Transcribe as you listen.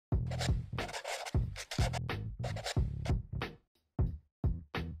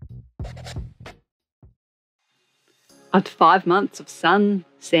After 5 months of sun,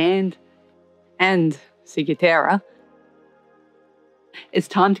 sand, and ciguatera, it's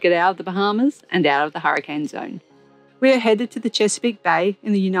time to get out of the Bahamas and out of the hurricane zone. We are headed to the Chesapeake Bay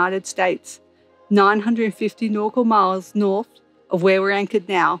in the United States, 950 nautical miles north of where we're anchored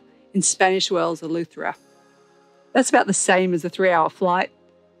now in Spanish Wells, Eleuthera. That's about the same as a 3-hour flight,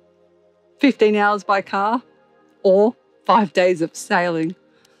 15 hours by car, or 5 days of sailing.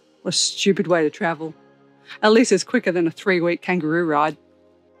 What a stupid way to travel. At least it's quicker than a 3-week kangaroo ride.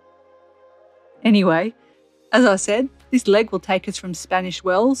 Anyway, as I said, this leg will take us from Spanish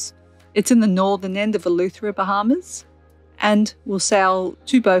Wells. It's in the northern end of Eleuthera, Bahamas, and we'll sail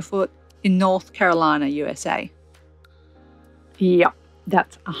to Beaufort in North Carolina, USA. Yep,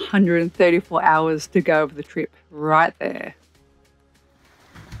 that's 134 hours to go of the trip right there.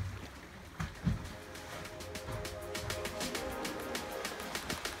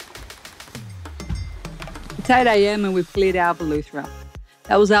 It's 8 a.m. and we've cleared out of Eleuthera.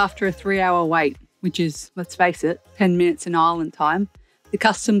 That was after a 3-hour wait, which is, let's face it, 10 minutes in island time. The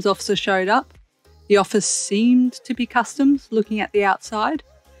customs officer showed up. The office seemed to be customs, looking at the outside,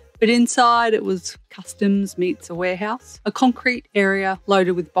 but inside it was customs meets a warehouse, a concrete area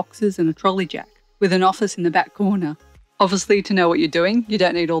loaded with boxes and a trolley jack, with an office in the back corner. Obviously, to know what you're doing, you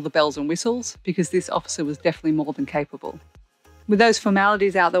don't need all the bells and whistles, because this officer was definitely more than capable. With those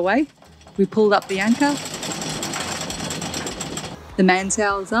formalities out of the way, we pulled up the anchor. The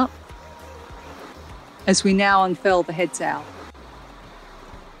mainsail is up, as we now unfurl the headsail.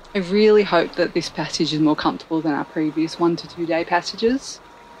 I really hope that this passage is more comfortable than our previous 1 to 2 day passages.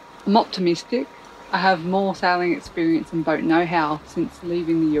 I'm optimistic. I have more sailing experience and boat know-how since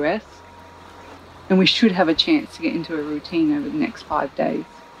leaving the US, and we should have a chance to get into a routine over the next 5 days.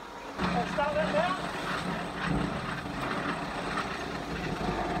 Start that now.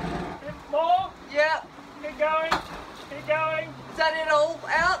 Bit more. Yeah. Keep going. Keep going. Is that it all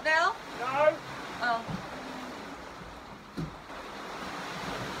out now? No. Oh.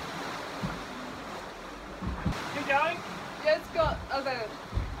 Keep going. Yeah, it's got... Okay.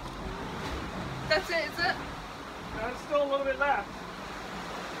 That's it, is it? No, there's still a little bit left.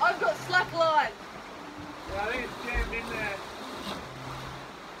 I've got slack line. Yeah, I think it's jammed in there.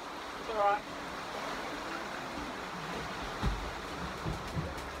 It's alright.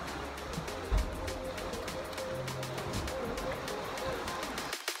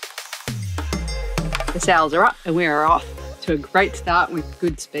 The sails are up and we are off to a great start with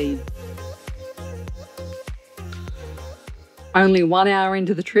good speed. Only 1 hour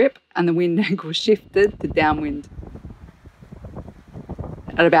into the trip and the wind angle shifted to downwind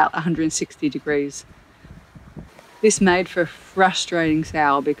at about 160 degrees. This made for a frustrating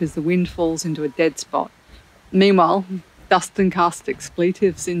sail because the wind falls into a dead spot. Meanwhile, Dustin cast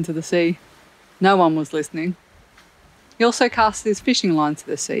expletives into the sea. No one was listening. He also cast his fishing line to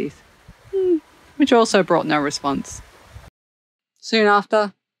the seas, which also brought no response. Soon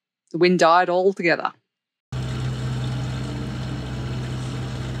after, the wind died altogether.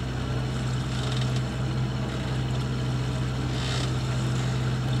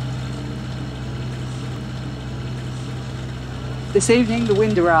 This evening, the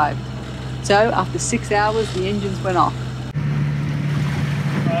wind arrived. So, after 6 hours, the engines went off.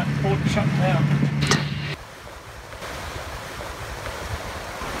 Right, port shut down.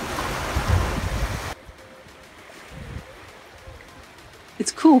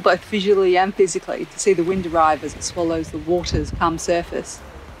 It's cool both visually and physically to see the wind arrive as it swallows the water's calm surface.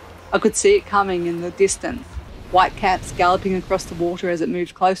 I could see it coming in the distance, white caps galloping across the water as it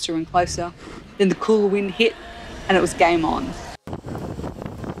moved closer and closer. Then the cool wind hit and it was game on.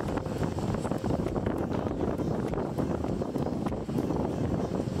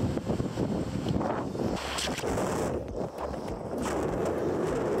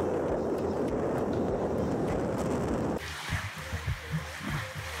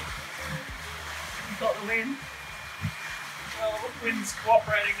 Got the wind. Well, the wind's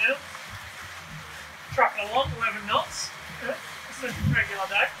cooperating now. Trucking along, 11 knots. Yeah, it's a regular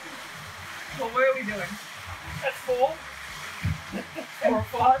day. Well, where are we doing? At 4. 4 or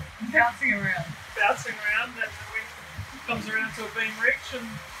 5. Bouncing around. Bouncing around, then the wind comes around to a beam reach and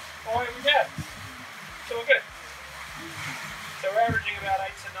away we go. So we're good. So we're averaging about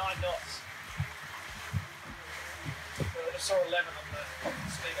 8 to 9 knots. So I just saw 11 on the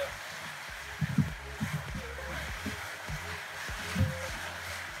speedo.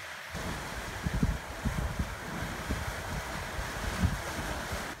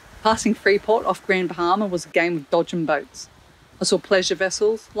 Passing Freeport off Grand Bahama was a game of dodging boats. I saw pleasure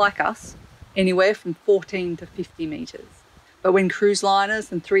vessels, like us, anywhere from 14 to 50 metres. But when cruise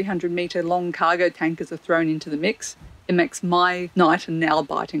liners and 300-metre long cargo tankers are thrown into the mix, It makes my night a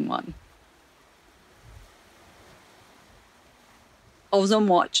nail-biting one. I was on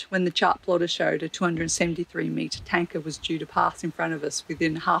watch when the chart plotter showed a 273-metre tanker was due to pass in front of us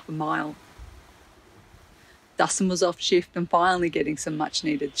within half a mile. Dustin was off shift and finally getting some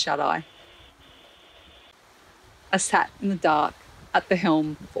much-needed shut-eye. I sat in the dark at the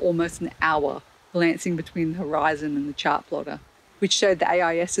helm for almost an hour, glancing between the horizon and the chart plotter, which showed the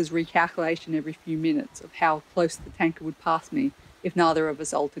AIS's recalculation every few minutes of how close the tanker would pass me if neither of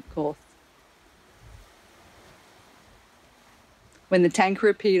us altered course. When the tanker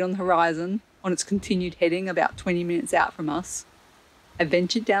appeared on the horizon, on its continued heading about 20 minutes out from us, I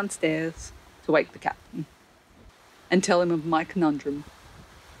ventured downstairs to wake the captain and tell him of my conundrum.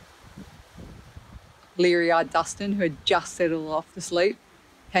 Leery-eyed Dustin, who had just settled off to sleep,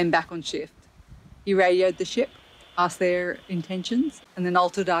 came back on shift. He radioed the ship, asked their intentions, and then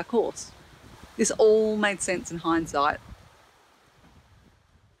altered our course. This all made sense in hindsight.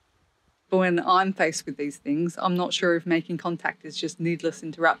 But when I'm faced with these things, I'm not sure if making contact is just needless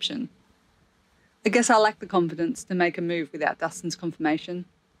interruption. I guess I lack the confidence to make a move without Dustin's confirmation.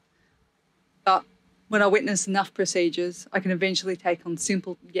 But when I witness enough procedures, I can eventually take on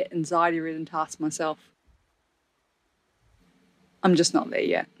simple yet anxiety-ridden tasks myself. I'm just not there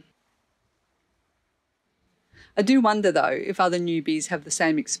yet. I do wonder, though, if other newbies have the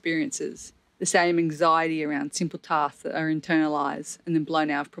same experiences, the same anxiety around simple tasks that are internalised and then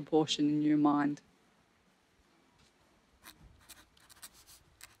blown out of proportion in your mind.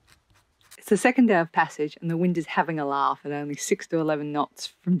 It's the second day of passage and the wind is having a laugh at only 6 to 11 knots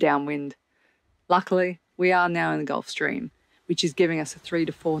from downwind. Luckily, we are now in the Gulf Stream, which is giving us a 3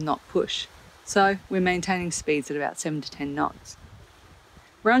 to 4 knot push, so we're maintaining speeds at about 7 to 10 knots.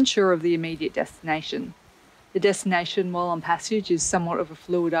 We're unsure of the immediate destination. The destination while on passage is somewhat of a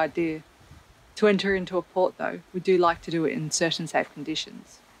fluid idea. To enter into a port, though, we do like to do it in certain safe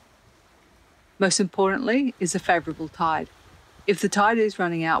conditions. Most importantly is a favourable tide. If the tide is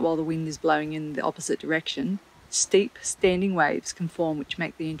running out while the wind is blowing in the opposite direction, steep, standing waves can form which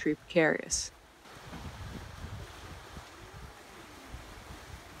make the entry precarious.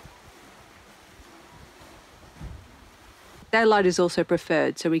 Daylight is also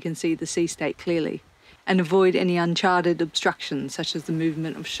preferred so we can see the sea state clearly and avoid any uncharted obstructions such as the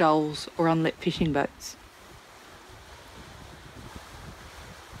movement of shoals or unlit fishing boats.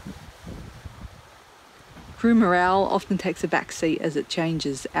 Crew morale often takes a back seat as it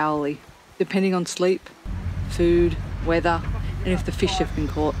changes hourly, depending on sleep, food, weather, and if the fish have been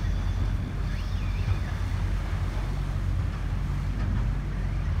caught.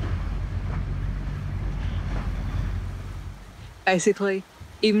 Basically,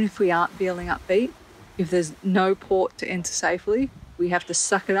 even if we aren't feeling upbeat, if there's no port to enter safely, we have to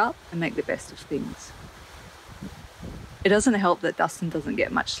suck it up and make the best of things. It doesn't help that Dustin doesn't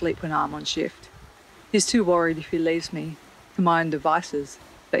get much sleep when I'm on shift. He's too worried if he leaves me to my own devices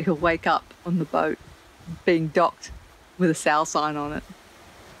that he'll wake up on the boat being docked with a sale sign on it.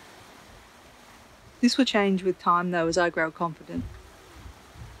 This will change with time though as I grow confident,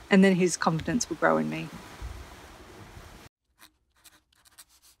 and then his confidence will grow in me.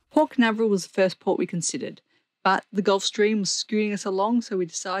 Port Canaveral was the first port we considered, but the Gulf Stream was scooting us along, so we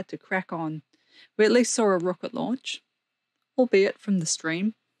decided to crack on. We at least saw a rocket launch, albeit from the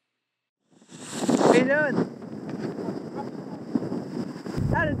stream. What are you doing?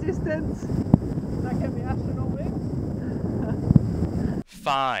 At a distance. That can be astronaut wings.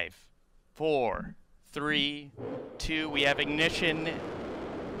 5, 4, 3, 2, we have ignition.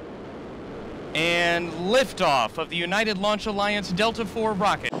 And liftoff of the United Launch Alliance Delta IV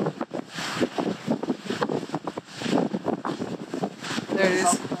rocket. There it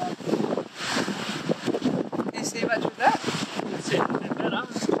is. Can you see much of that? You can see it a bit better.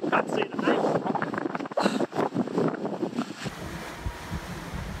 Can't see the name.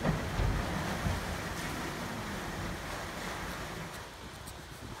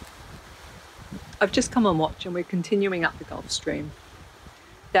 I've just come on watch and we're continuing up the Gulf Stream.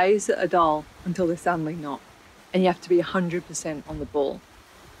 Days are dull until they're suddenly not, and you have to be 100% on the ball.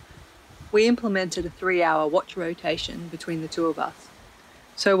 We implemented a 3-hour watch rotation between the two of us.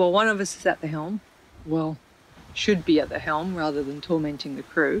 So while one of us is at the helm, well, should be at the helm rather than tormenting the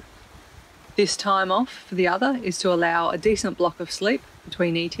crew, this time off for the other is to allow a decent block of sleep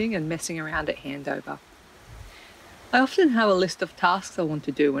between eating and messing around at handover. I often have a list of tasks I want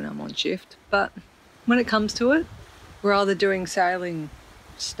to do when I'm on shift, but when it comes to it, we're either doing sailing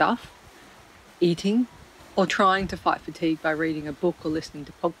stuff, eating, or trying to fight fatigue by reading a book or listening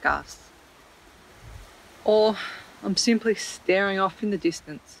to podcasts. Or I'm simply staring off in the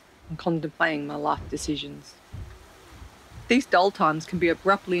distance and contemplating my life decisions. These dull times can be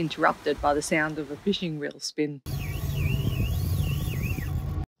abruptly interrupted by the sound of a fishing reel spin. Oh,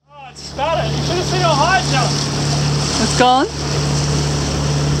 it started. You should have seen how high it jumped. It's gone?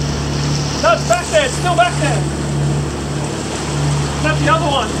 No, it's back there. It's still back there. That's the other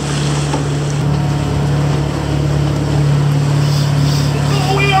one.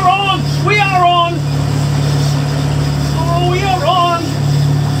 Oh, we are on! We are on! Oh, we are on!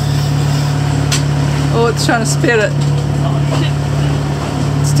 Oh, it's trying to spit it. Oh, shit.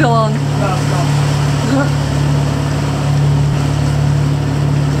 It's still on. No, it's not.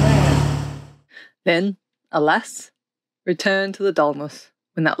 Man. Then, alas, return to the dullness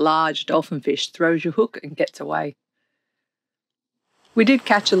when that large dolphin fish throws your hook and gets away. We did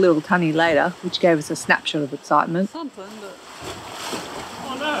catch a little tunny later, which gave us a snapshot of excitement. Something, but...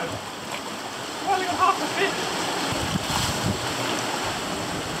 Oh no! We've only got half the fish!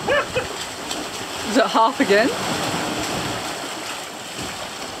 Is it half again?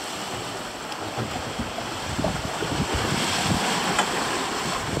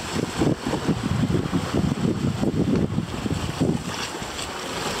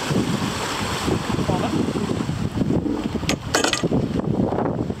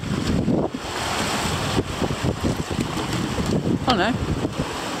 I don't know.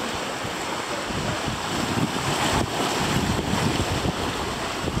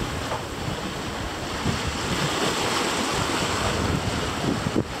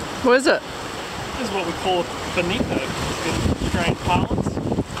 What is it? This is what we call finito in Australian parlance.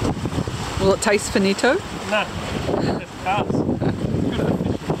 Will it taste finito? No, it's cars.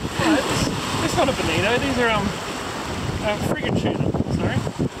 It's not a bonito, these are frigate tuna, sorry.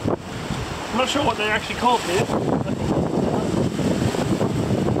 I'm not sure what they're actually called here.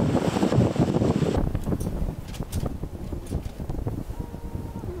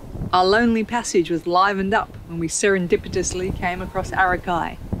 Our lonely passage was livened up when we serendipitously came across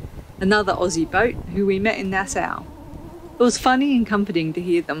Arakai, another Aussie boat who we met in Nassau. It was funny and comforting to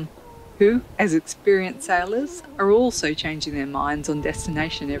hear them, who, as experienced sailors, are also changing their minds on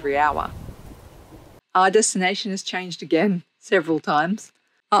destination every hour. Our destination has changed again, several times.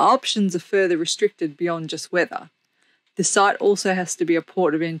 Our options are further restricted beyond just weather. The site also has to be a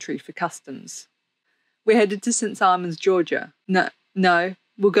port of entry for customs. We're headed to St. Simons, Georgia. No,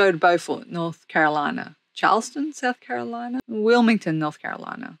 we'll go to Beaufort, North Carolina. Charleston, South Carolina? Wilmington, North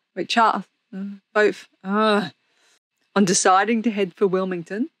Carolina. Wait, both. On deciding to head for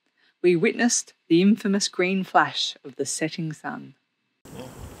Wilmington, we witnessed the infamous green flash of the setting sun.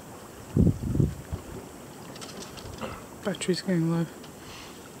 Battery's going low.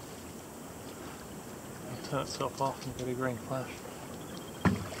 Turn itself off and get a green flash.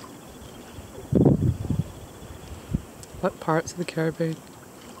 Like Pirates of the Caribbean.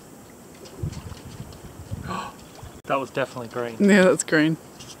 That was definitely green. Yeah, that's green.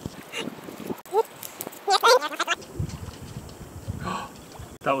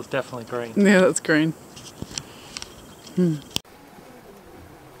 That was definitely green. Yeah, that's green.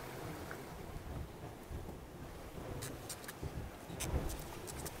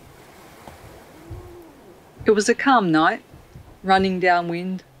 It was a calm night, running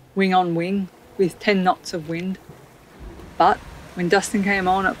downwind, wing on wing, with 10 knots of wind. But when Dustin came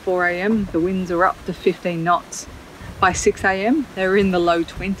on at 4 a.m, the winds were up to 15 knots. By 6 a.m, they were in the low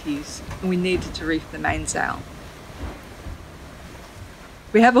 20s, and we needed to reef the mainsail.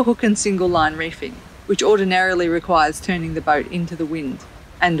 We have a hook and single line reefing, which ordinarily requires turning the boat into the wind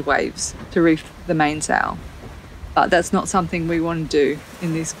and waves to reef the mainsail. But that's not something we want to do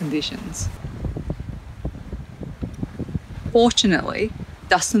in these conditions. Fortunately,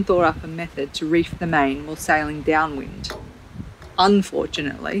 Dustin thought up a method to reef the main while sailing downwind.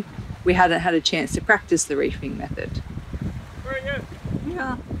 Unfortunately, we hadn't had a chance to practice the reefing method. Where are you?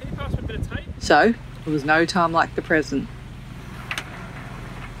 Yeah. Can you pass me a bit of tape? So, there was no time like the present.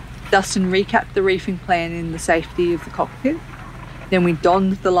 Dustin recapped the reefing plan in the safety of the cockpit. Then we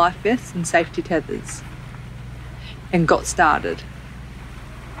donned the life vests and safety tethers and got started.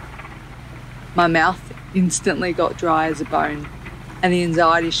 My mouth instantly got dry as a bone and the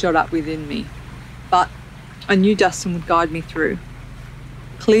anxiety shot up within me. But I knew Dustin would guide me through.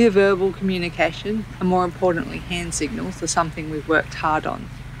 Clear verbal communication and, more importantly, hand signals are something we've worked hard on.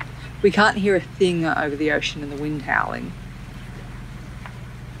 We can't hear a thing over the ocean and the wind howling.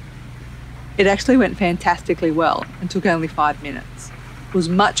 It actually went fantastically well and took only 5 minutes. It was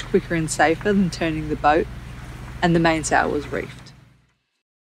much quicker and safer than turning the boat, and the mainsail was reefed.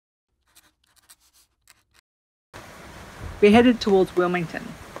 We headed towards Wilmington,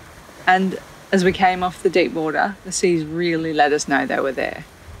 and as we came off the deep water, the seas really let us know they were there.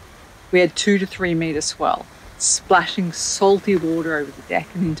 We had 2 to 3 metre swell, splashing salty water over the deck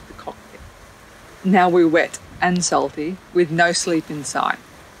and into the cockpit. Now we're wet and salty, with no sleep in sight.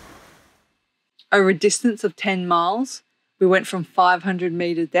 Over a distance of 10 miles, we went from 500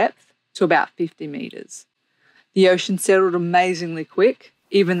 metre depth to about 50 metres. The ocean settled amazingly quick,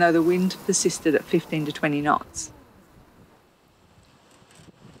 even though the wind persisted at 15 to 20 knots.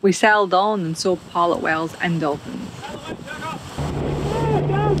 We sailed on and saw pilot whales and dolphins.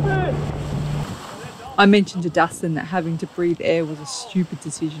 I mentioned to Dustin that having to breathe air was a stupid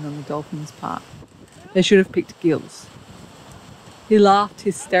decision on the dolphins' part. They should have picked gills. He laughed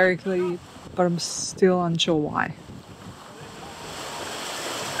hysterically, but I'm still unsure why.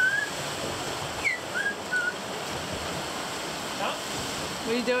 Huh?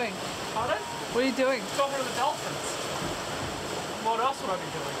 What are you doing? Pardon? What are you doing? Talking to the dolphins. What else would I be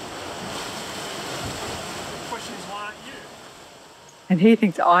doing? The question is, why aren't you? And he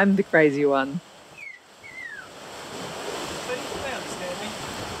thinks I'm the crazy one. See, they understand me.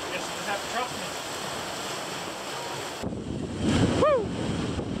 I guess you just have to trust me. Woo!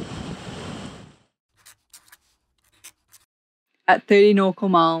 At 30 nautical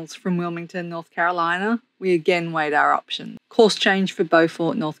miles from Wilmington, North Carolina, we again weighed our options. Course change for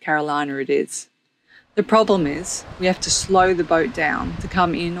Beaufort, North Carolina it is. The problem is we have to slow the boat down to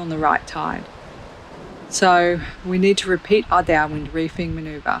come in on the right tide. So we need to repeat our downwind reefing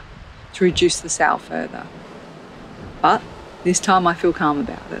manoeuvre to reduce the sail further. But this time I feel calm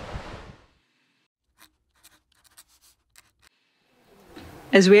about it.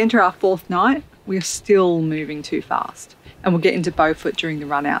 As we enter our fourth night, we are still moving too fast and we'll get into Beaufort during the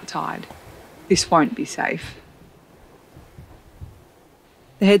run-out tide. This won't be safe.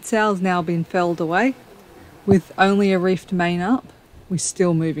 The head sail's now been felled away. With only a reefed main up, we're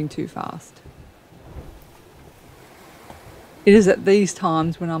still moving too fast. It is at these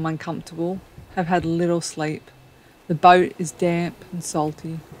times when I'm uncomfortable, have had little sleep. The boat is damp and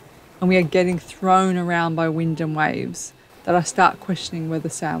salty, and we are getting thrown around by wind and waves that I start questioning whether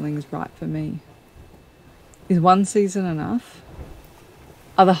sailing is right for me. Is one season enough?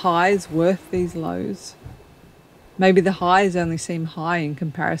 Are the highs worth these lows? Maybe the highs only seem high in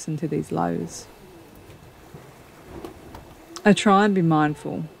comparison to these lows. I try and be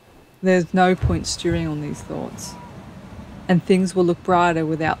mindful. There's no point stewing on these thoughts. And things will look brighter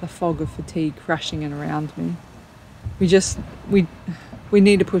without the fog of fatigue crushing in around me. We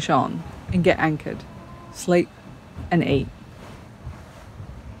need to push on and get anchored, sleep and eat.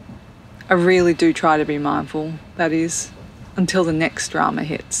 I really do try to be mindful, that is, until the next drama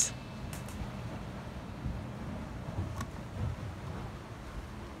hits.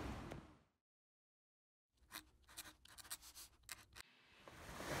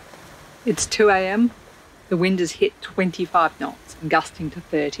 It's 2 a.m. The wind has hit 25 knots and gusting to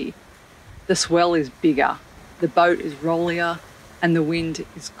 30. The swell is bigger, the boat is rollier, and the wind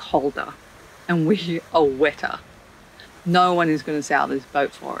is colder, and we are wetter. No one is going to sail this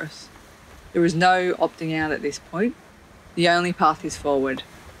boat for us. There is no opting out at this point. The only path is forward.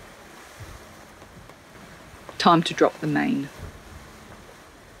 Time to drop the main.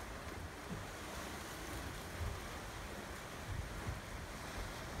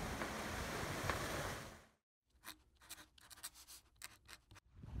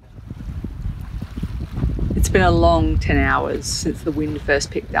 It's been a long 10 hours since the wind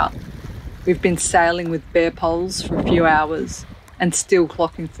first picked up. We've been sailing with bare poles for a few hours and still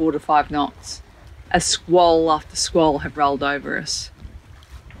clocking 4 to 5 knots, as squall after squall have rolled over us.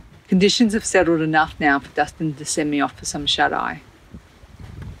 Conditions have settled enough now for Dustin to send me off for some shut-eye.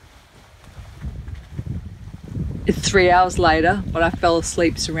 It's 3 hours later, but I fell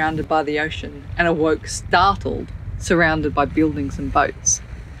asleep surrounded by the ocean and awoke startled, surrounded by buildings and boats.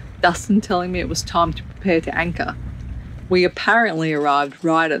 Dustin telling me it was time to prepare to anchor. We apparently arrived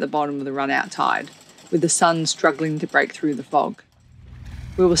right at the bottom of the run-out tide, with the sun struggling to break through the fog.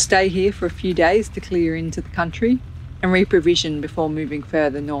 We will stay here for a few days to clear into the country and reprovision before moving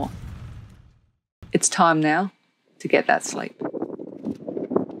further north. It's time now to get that sleep.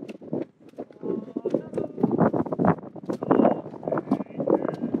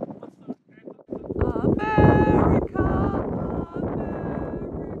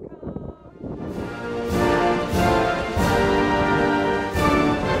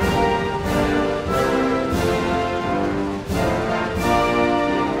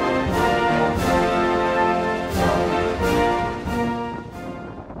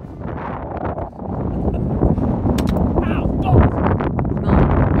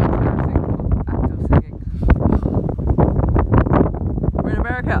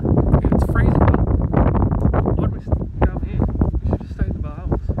 It's freezing. Why don't we go here? We should have stayed in the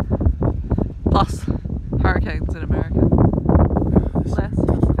Bahamas. Plus, hurricanes in America. Less.